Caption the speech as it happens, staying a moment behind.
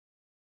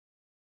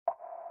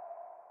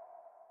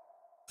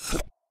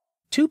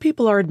Two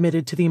people are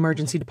admitted to the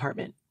emergency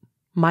department.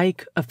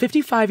 Mike, a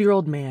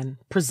 55-year-old man,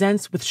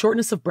 presents with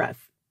shortness of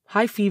breath,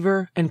 high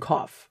fever, and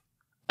cough.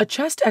 A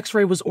chest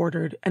x-ray was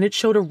ordered, and it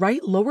showed a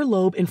right lower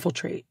lobe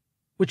infiltrate,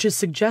 which is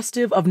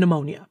suggestive of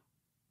pneumonia.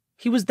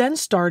 He was then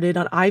started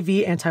on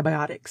IV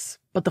antibiotics,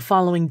 but the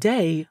following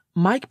day,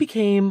 Mike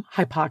became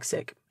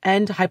hypoxic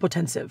and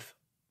hypotensive.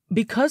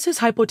 Because his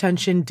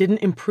hypotension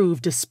didn't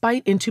improve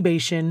despite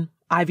intubation,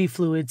 IV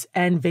fluids,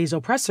 and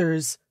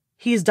vasopressors,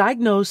 he is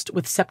diagnosed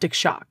with septic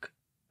shock.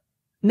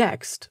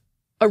 Next,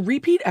 a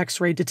repeat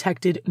x-ray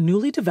detected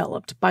newly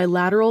developed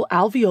bilateral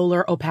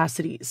alveolar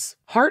opacities.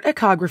 Heart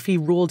echography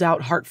ruled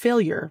out heart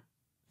failure,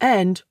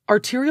 and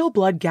arterial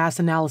blood gas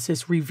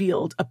analysis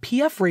revealed a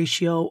PF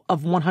ratio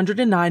of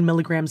 109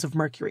 milligrams of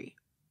mercury.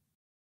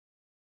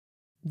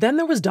 Then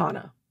there was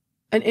Donna,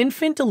 an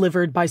infant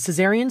delivered by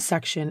cesarean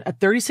section at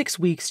 36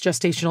 weeks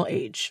gestational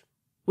age,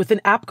 with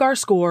an APGAR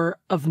score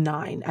of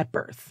 9 at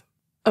birth.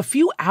 A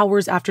few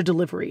hours after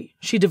delivery,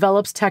 she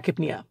develops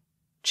tachypnea,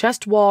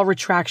 chest wall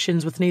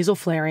retractions with nasal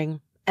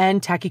flaring,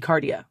 and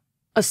tachycardia.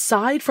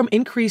 Aside from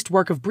increased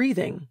work of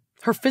breathing,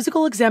 her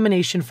physical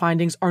examination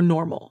findings are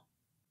normal.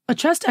 A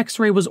chest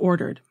x-ray was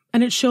ordered,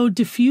 and it showed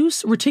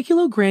diffuse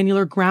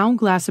reticulogranular ground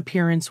glass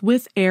appearance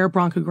with air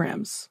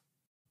bronchograms.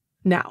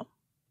 Now,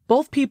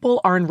 both people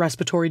are in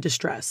respiratory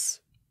distress.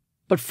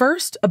 But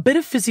first, a bit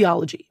of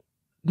physiology.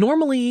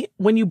 Normally,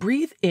 when you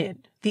breathe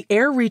in, the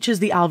air reaches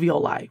the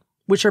alveoli,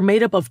 which are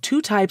made up of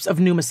two types of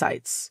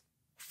pneumocytes.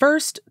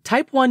 First,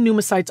 type 1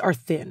 pneumocytes are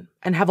thin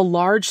and have a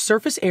large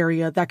surface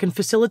area that can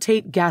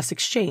facilitate gas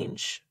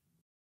exchange.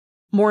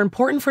 More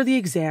important for the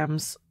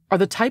exams are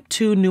the type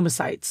 2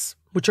 pneumocytes,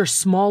 which are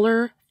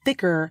smaller,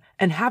 thicker,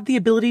 and have the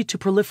ability to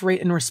proliferate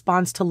in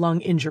response to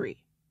lung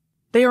injury.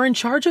 They are in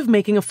charge of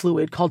making a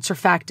fluid called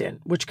surfactant,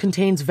 which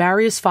contains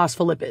various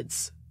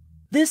phospholipids.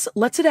 This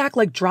lets it act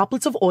like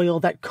droplets of oil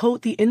that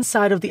coat the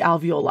inside of the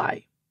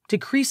alveoli,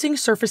 decreasing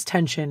surface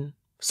tension,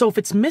 so if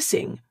it's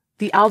missing,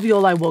 the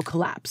alveoli will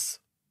collapse.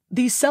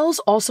 These cells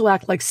also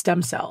act like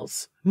stem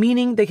cells,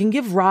 meaning they can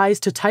give rise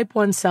to type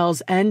 1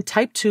 cells and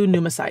type 2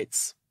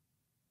 pneumocytes.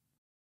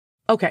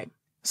 Okay,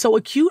 so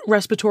acute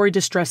respiratory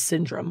distress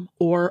syndrome,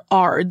 or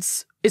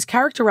ARDS, is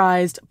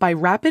characterized by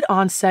rapid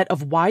onset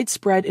of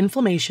widespread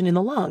inflammation in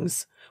the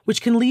lungs,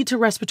 which can lead to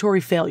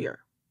respiratory failure.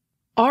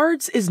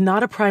 ARDS is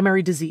not a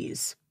primary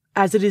disease,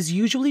 as it is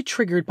usually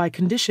triggered by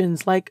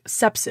conditions like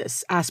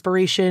sepsis,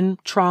 aspiration,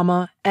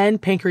 trauma,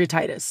 and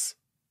pancreatitis.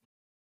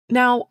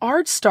 Now,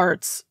 ARDS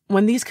starts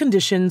when these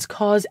conditions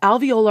cause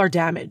alveolar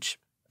damage,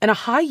 and a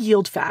high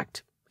yield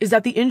fact is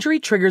that the injury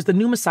triggers the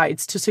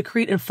pneumocytes to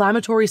secrete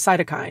inflammatory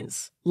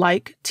cytokines,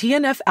 like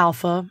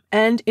TNF-alpha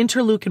and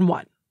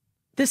interleukin-1.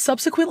 This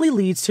subsequently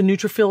leads to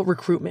neutrophil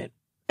recruitment,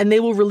 and they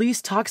will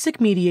release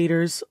toxic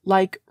mediators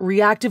like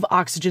reactive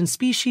oxygen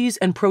species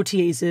and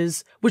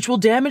proteases, which will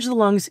damage the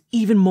lungs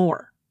even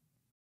more.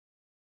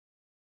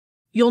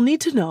 You'll need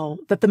to know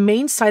that the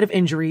main site of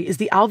injury is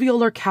the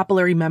alveolar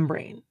capillary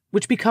membrane,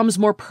 which becomes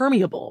more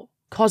permeable,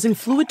 causing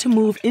fluid to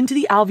move into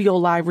the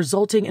alveoli,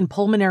 resulting in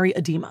pulmonary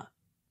edema.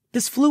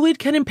 This fluid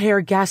can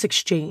impair gas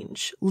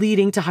exchange,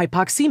 leading to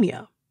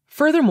hypoxemia.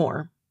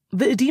 Furthermore,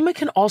 the edema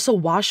can also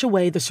wash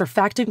away the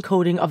surfactant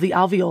coating of the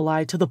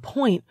alveoli to the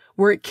point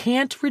where it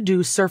can't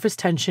reduce surface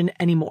tension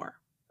anymore,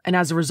 and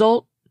as a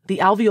result, the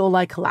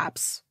alveoli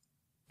collapse.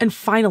 And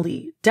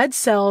finally, dead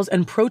cells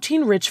and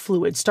protein-rich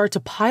fluids start to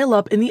pile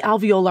up in the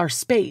alveolar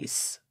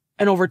space,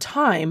 and over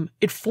time,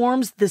 it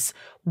forms this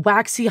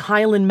waxy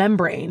hyaline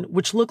membrane,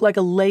 which look like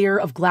a layer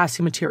of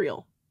glassy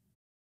material.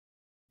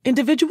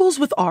 Individuals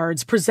with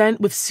ARDS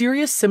present with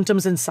serious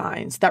symptoms and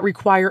signs that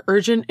require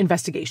urgent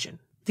investigation.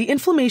 The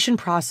inflammation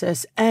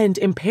process and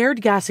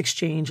impaired gas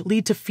exchange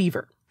lead to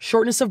fever,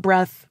 shortness of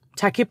breath,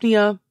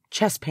 tachypnea,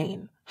 chest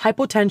pain,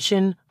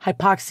 hypotension,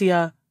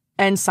 hypoxia,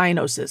 and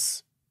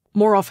cyanosis.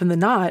 More often than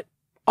not,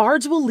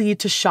 ARDS will lead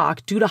to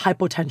shock due to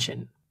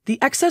hypotension. The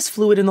excess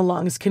fluid in the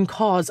lungs can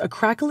cause a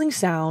crackling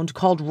sound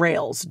called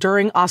rales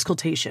during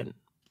auscultation,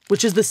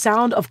 which is the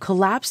sound of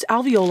collapsed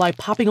alveoli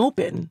popping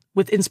open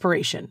with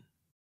inspiration.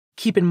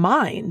 Keep in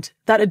mind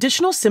that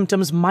additional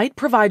symptoms might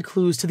provide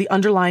clues to the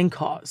underlying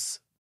cause.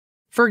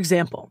 For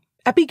example,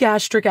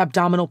 epigastric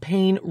abdominal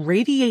pain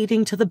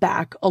radiating to the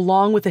back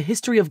along with a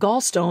history of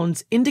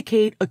gallstones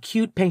indicate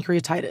acute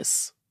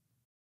pancreatitis.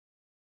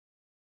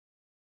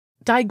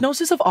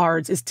 Diagnosis of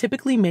ARDS is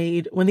typically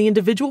made when the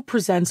individual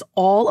presents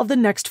all of the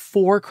next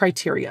 4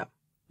 criteria,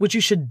 which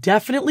you should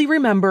definitely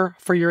remember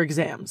for your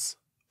exams.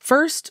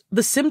 First,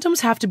 the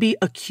symptoms have to be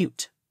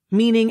acute,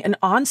 meaning an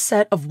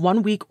onset of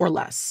 1 week or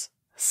less.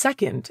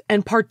 Second,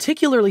 and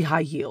particularly high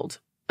yield,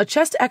 a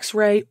chest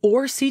x-ray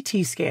or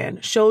CT scan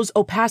shows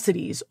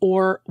opacities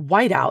or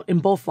whiteout in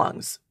both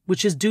lungs,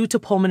 which is due to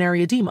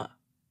pulmonary edema.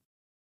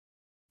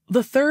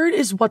 The third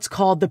is what's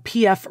called the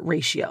PF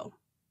ratio.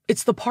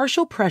 It's the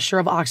partial pressure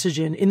of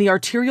oxygen in the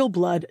arterial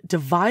blood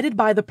divided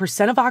by the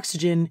percent of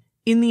oxygen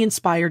in the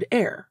inspired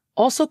air,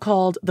 also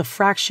called the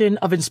fraction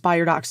of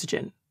inspired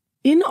oxygen.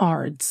 In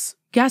ARDS,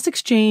 Gas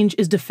exchange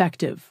is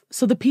defective,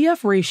 so the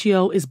PF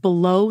ratio is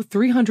below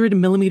 300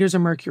 millimeters of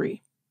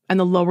mercury, and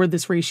the lower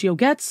this ratio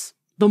gets,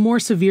 the more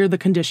severe the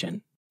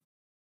condition.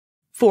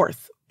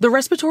 Fourth, the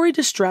respiratory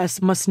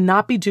distress must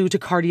not be due to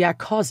cardiac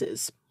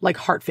causes, like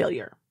heart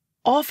failure.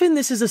 Often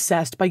this is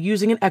assessed by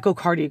using an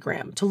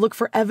echocardiogram to look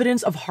for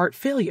evidence of heart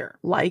failure,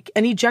 like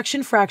an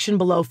ejection fraction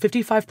below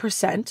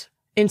 55%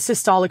 in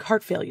systolic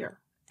heart failure,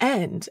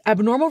 and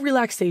abnormal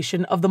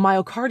relaxation of the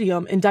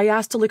myocardium in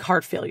diastolic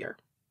heart failure.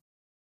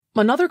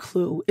 Another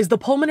clue is the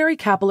pulmonary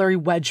capillary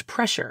wedge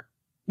pressure,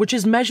 which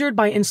is measured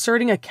by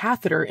inserting a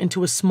catheter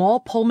into a small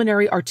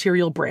pulmonary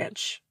arterial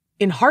branch.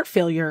 In heart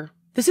failure,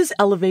 this is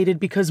elevated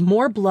because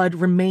more blood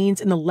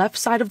remains in the left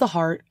side of the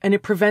heart and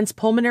it prevents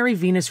pulmonary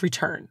venous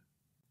return.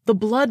 The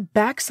blood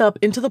backs up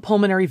into the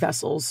pulmonary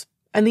vessels,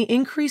 and the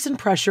increase in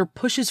pressure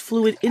pushes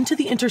fluid into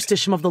the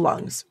interstitium of the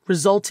lungs,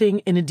 resulting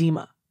in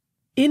edema.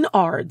 In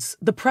ARDS,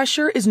 the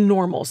pressure is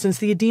normal since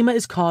the edema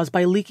is caused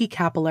by leaky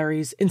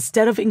capillaries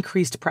instead of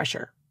increased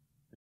pressure.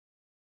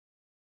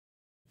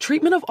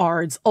 Treatment of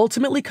ARDS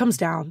ultimately comes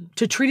down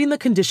to treating the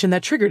condition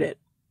that triggered it.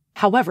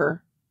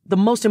 However, the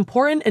most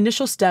important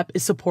initial step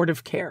is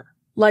supportive care,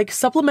 like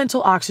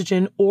supplemental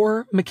oxygen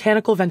or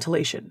mechanical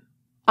ventilation.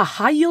 A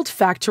high-yield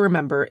fact to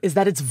remember is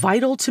that it's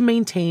vital to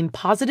maintain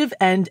positive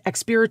end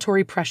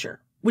expiratory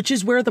pressure, which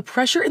is where the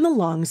pressure in the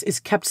lungs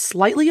is kept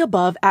slightly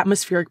above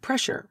atmospheric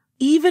pressure,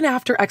 even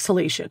after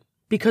exhalation,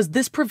 because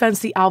this prevents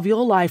the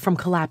alveoli from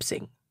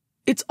collapsing.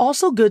 It's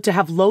also good to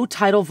have low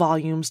tidal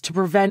volumes to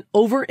prevent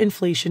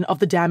overinflation of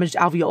the damaged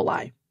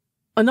alveoli.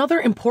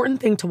 Another important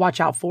thing to watch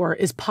out for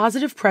is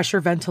positive pressure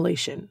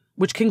ventilation,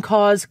 which can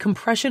cause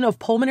compression of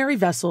pulmonary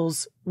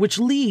vessels, which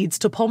leads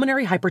to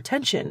pulmonary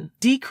hypertension,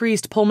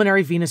 decreased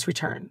pulmonary venous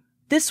return.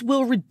 This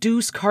will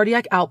reduce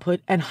cardiac output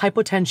and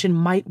hypotension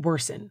might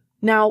worsen.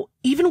 Now,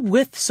 even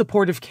with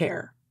supportive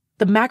care,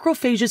 the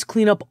macrophages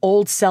clean up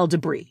old cell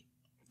debris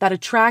that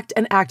attract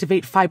and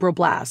activate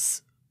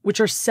fibroblasts, which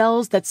are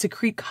cells that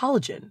secrete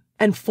collagen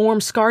and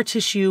form scar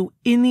tissue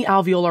in the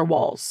alveolar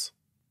walls.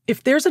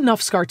 If there's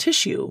enough scar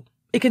tissue,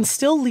 it can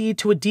still lead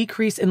to a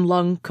decrease in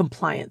lung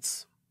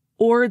compliance,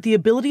 or the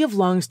ability of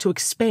lungs to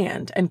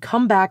expand and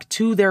come back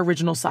to their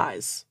original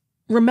size.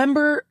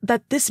 Remember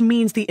that this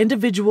means the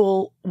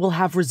individual will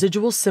have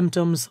residual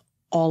symptoms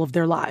all of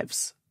their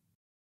lives.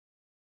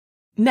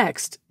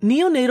 Next,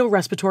 neonatal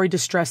respiratory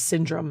distress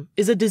syndrome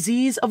is a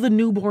disease of the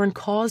newborn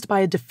caused by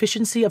a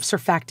deficiency of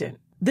surfactant.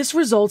 This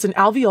results in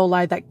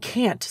alveoli that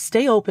can't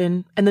stay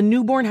open, and the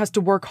newborn has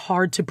to work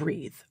hard to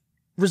breathe,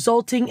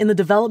 resulting in the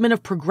development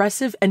of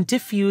progressive and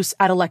diffuse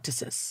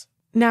atelectasis.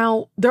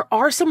 Now, there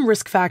are some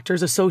risk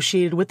factors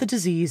associated with the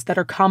disease that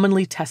are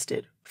commonly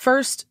tested.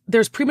 First,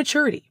 there's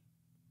prematurity,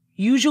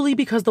 usually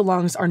because the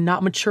lungs are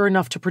not mature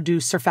enough to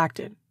produce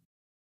surfactant.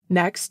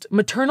 Next,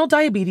 maternal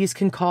diabetes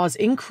can cause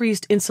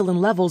increased insulin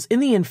levels in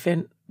the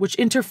infant, which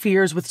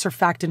interferes with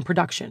surfactant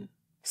production.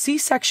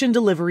 C-section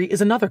delivery is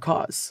another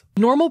cause.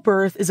 Normal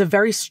birth is a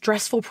very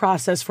stressful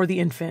process for the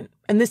infant,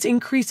 and this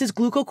increases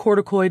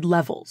glucocorticoid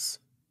levels,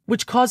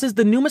 which causes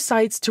the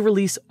pneumocytes to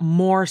release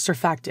more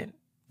surfactant.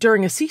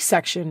 During a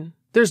C-section,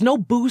 there's no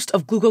boost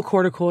of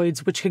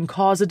glucocorticoids, which can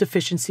cause a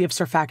deficiency of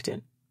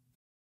surfactant.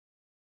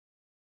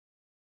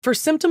 For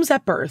symptoms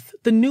at birth,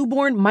 the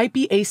newborn might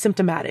be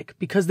asymptomatic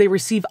because they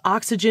receive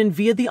oxygen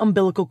via the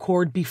umbilical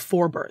cord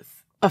before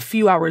birth. A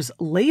few hours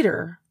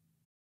later,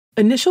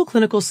 initial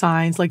clinical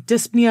signs like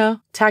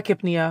dyspnea,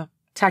 tachypnea,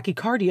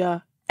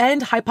 tachycardia,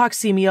 and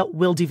hypoxemia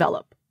will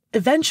develop.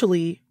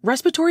 Eventually,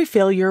 respiratory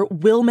failure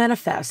will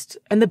manifest,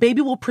 and the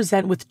baby will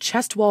present with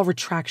chest wall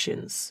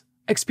retractions,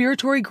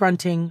 expiratory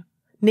grunting,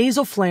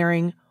 nasal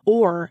flaring,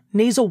 or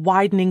nasal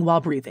widening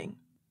while breathing.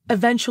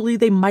 Eventually,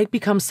 they might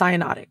become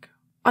cyanotic.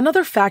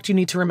 Another fact you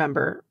need to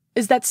remember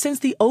is that since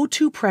the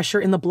O2 pressure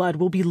in the blood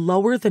will be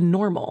lower than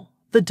normal,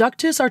 the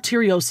ductus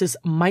arteriosus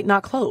might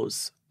not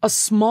close. A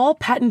small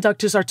patent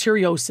ductus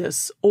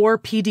arteriosus, or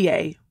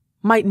PDA,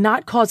 might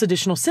not cause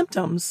additional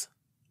symptoms,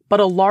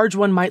 but a large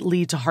one might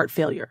lead to heart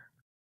failure.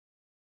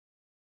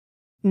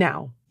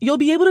 Now, you'll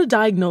be able to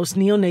diagnose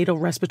neonatal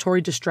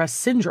respiratory distress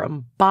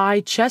syndrome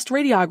by chest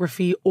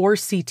radiography or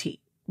CT,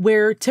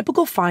 where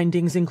typical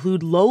findings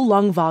include low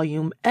lung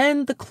volume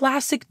and the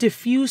classic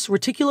diffuse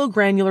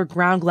reticulogranular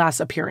ground glass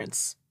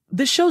appearance.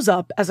 This shows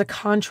up as a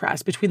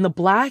contrast between the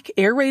black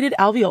aerated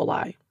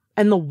alveoli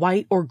and the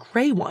white or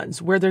gray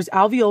ones where there's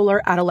alveolar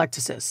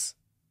atelectasis.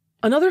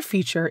 Another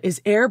feature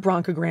is air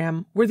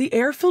bronchogram, where the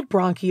air-filled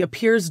bronchi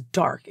appears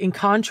dark in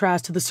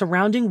contrast to the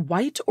surrounding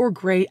white or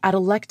gray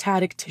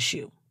atelectatic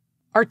tissue.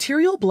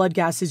 Arterial blood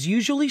gases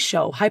usually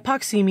show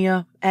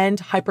hypoxemia and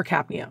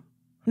hypercapnia.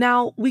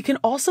 Now, we can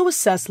also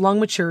assess lung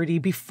maturity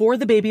before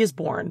the baby is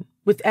born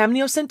with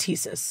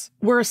amniocentesis,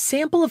 where a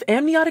sample of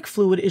amniotic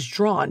fluid is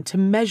drawn to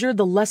measure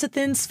the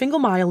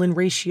lecithin-sphingomyelin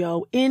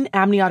ratio in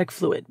amniotic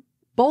fluid,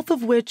 both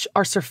of which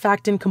are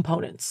surfactant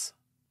components.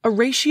 A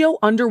ratio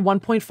under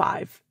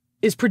 1.5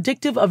 is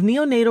predictive of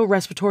neonatal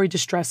respiratory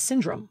distress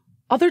syndrome.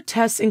 Other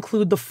tests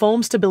include the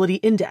foam stability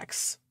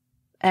index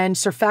and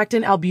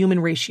surfactant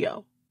albumin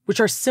ratio, which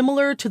are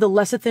similar to the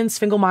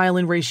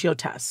lecithin-sphingomyelin ratio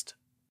test.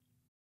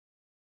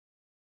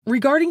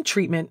 Regarding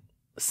treatment,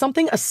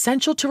 something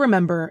essential to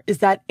remember is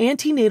that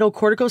antenatal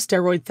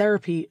corticosteroid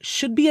therapy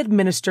should be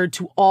administered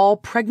to all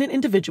pregnant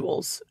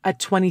individuals at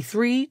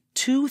 23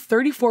 to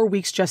 34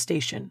 weeks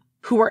gestation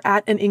who are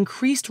at an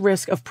increased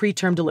risk of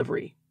preterm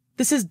delivery.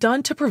 This is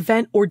done to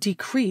prevent or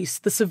decrease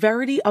the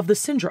severity of the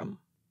syndrome.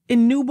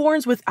 In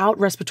newborns without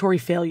respiratory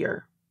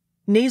failure,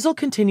 nasal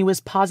continuous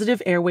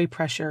positive airway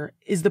pressure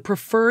is the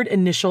preferred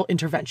initial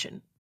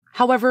intervention.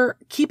 However,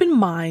 keep in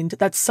mind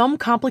that some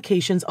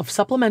complications of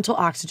supplemental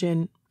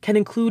oxygen can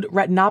include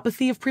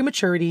retinopathy of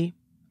prematurity,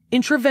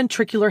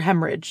 intraventricular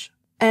hemorrhage,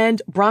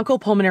 and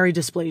bronchopulmonary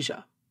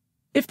dysplasia.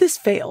 If this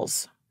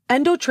fails,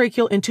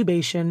 endotracheal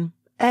intubation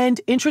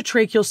and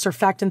intratracheal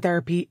surfactant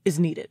therapy is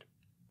needed.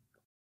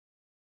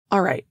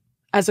 All right,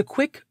 as a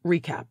quick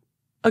recap,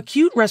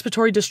 acute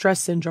respiratory distress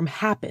syndrome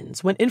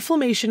happens when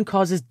inflammation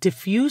causes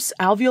diffuse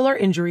alveolar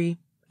injury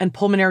and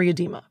pulmonary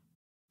edema.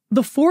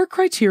 The 4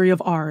 criteria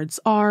of ARDS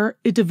are: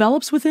 it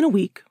develops within a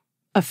week,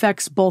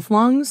 affects both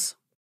lungs,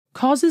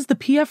 causes the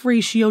PF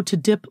ratio to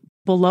dip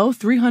below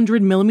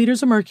 300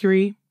 millimeters of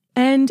mercury,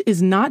 and is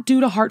not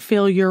due to heart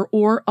failure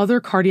or other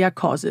cardiac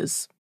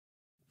causes.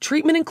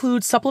 Treatment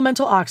includes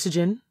supplemental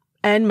oxygen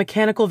and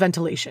mechanical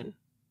ventilation.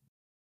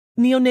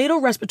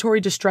 Neonatal respiratory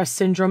distress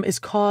syndrome is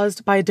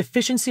caused by a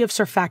deficiency of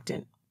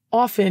surfactant.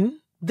 Often,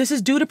 this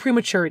is due to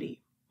prematurity,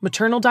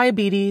 maternal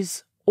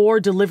diabetes, or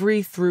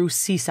delivery through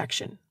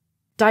C-section.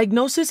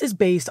 Diagnosis is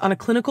based on a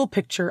clinical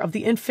picture of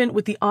the infant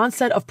with the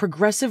onset of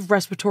progressive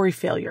respiratory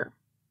failure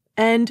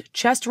and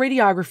chest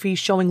radiography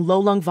showing low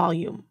lung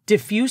volume,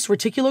 diffuse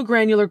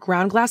reticulogranular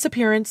ground glass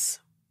appearance,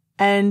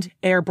 and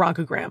air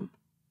bronchogram.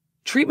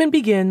 Treatment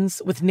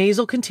begins with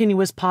nasal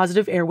continuous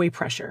positive airway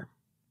pressure.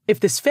 If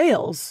this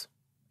fails,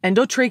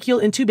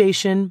 endotracheal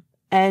intubation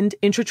and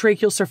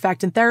intratracheal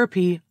surfactant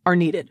therapy are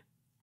needed.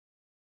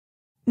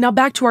 Now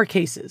back to our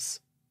cases.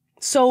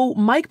 So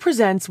Mike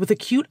presents with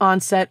acute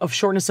onset of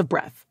shortness of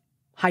breath,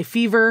 high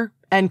fever,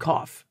 and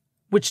cough,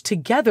 which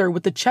together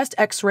with the chest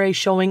x-ray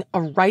showing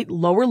a right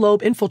lower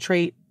lobe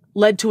infiltrate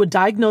led to a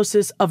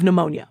diagnosis of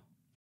pneumonia.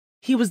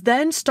 He was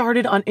then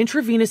started on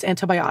intravenous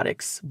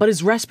antibiotics, but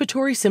his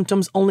respiratory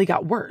symptoms only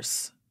got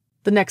worse.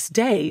 The next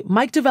day,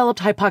 Mike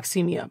developed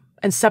hypoxemia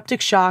and septic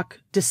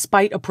shock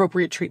despite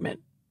appropriate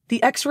treatment.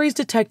 The x-rays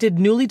detected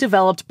newly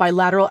developed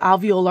bilateral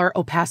alveolar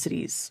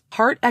opacities.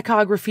 Heart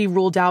echography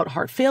ruled out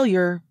heart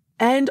failure,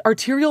 and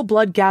arterial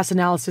blood gas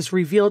analysis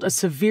revealed a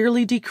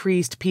severely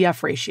decreased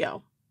PF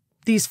ratio.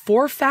 These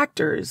 4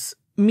 factors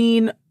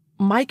mean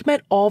Mike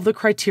met all the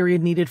criteria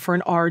needed for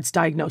an ARDS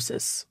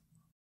diagnosis.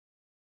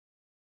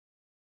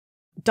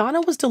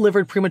 Donna was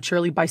delivered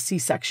prematurely by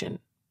C-section,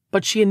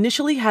 but she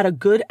initially had a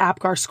good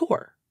APGAR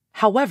score.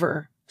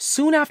 However,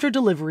 soon after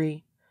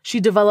delivery, she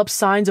developed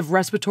signs of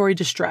respiratory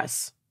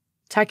distress,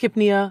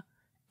 tachypnea,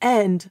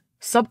 and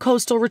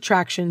subcostal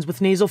retractions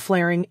with nasal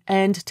flaring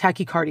and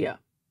tachycardia.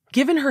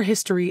 Given her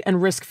history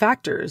and risk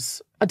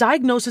factors, a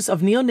diagnosis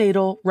of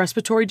neonatal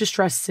respiratory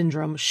distress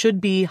syndrome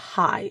should be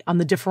high on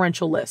the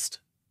differential list.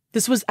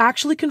 This was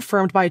actually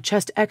confirmed by a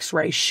chest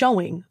x-ray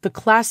showing the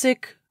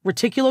classic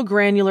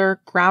reticulogranular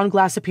ground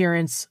glass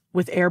appearance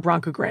with air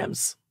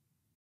bronchograms.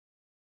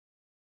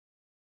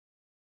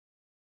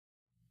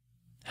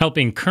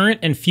 Helping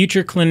current and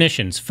future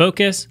clinicians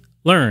focus,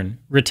 learn,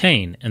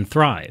 retain, and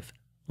thrive.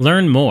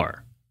 Learn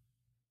more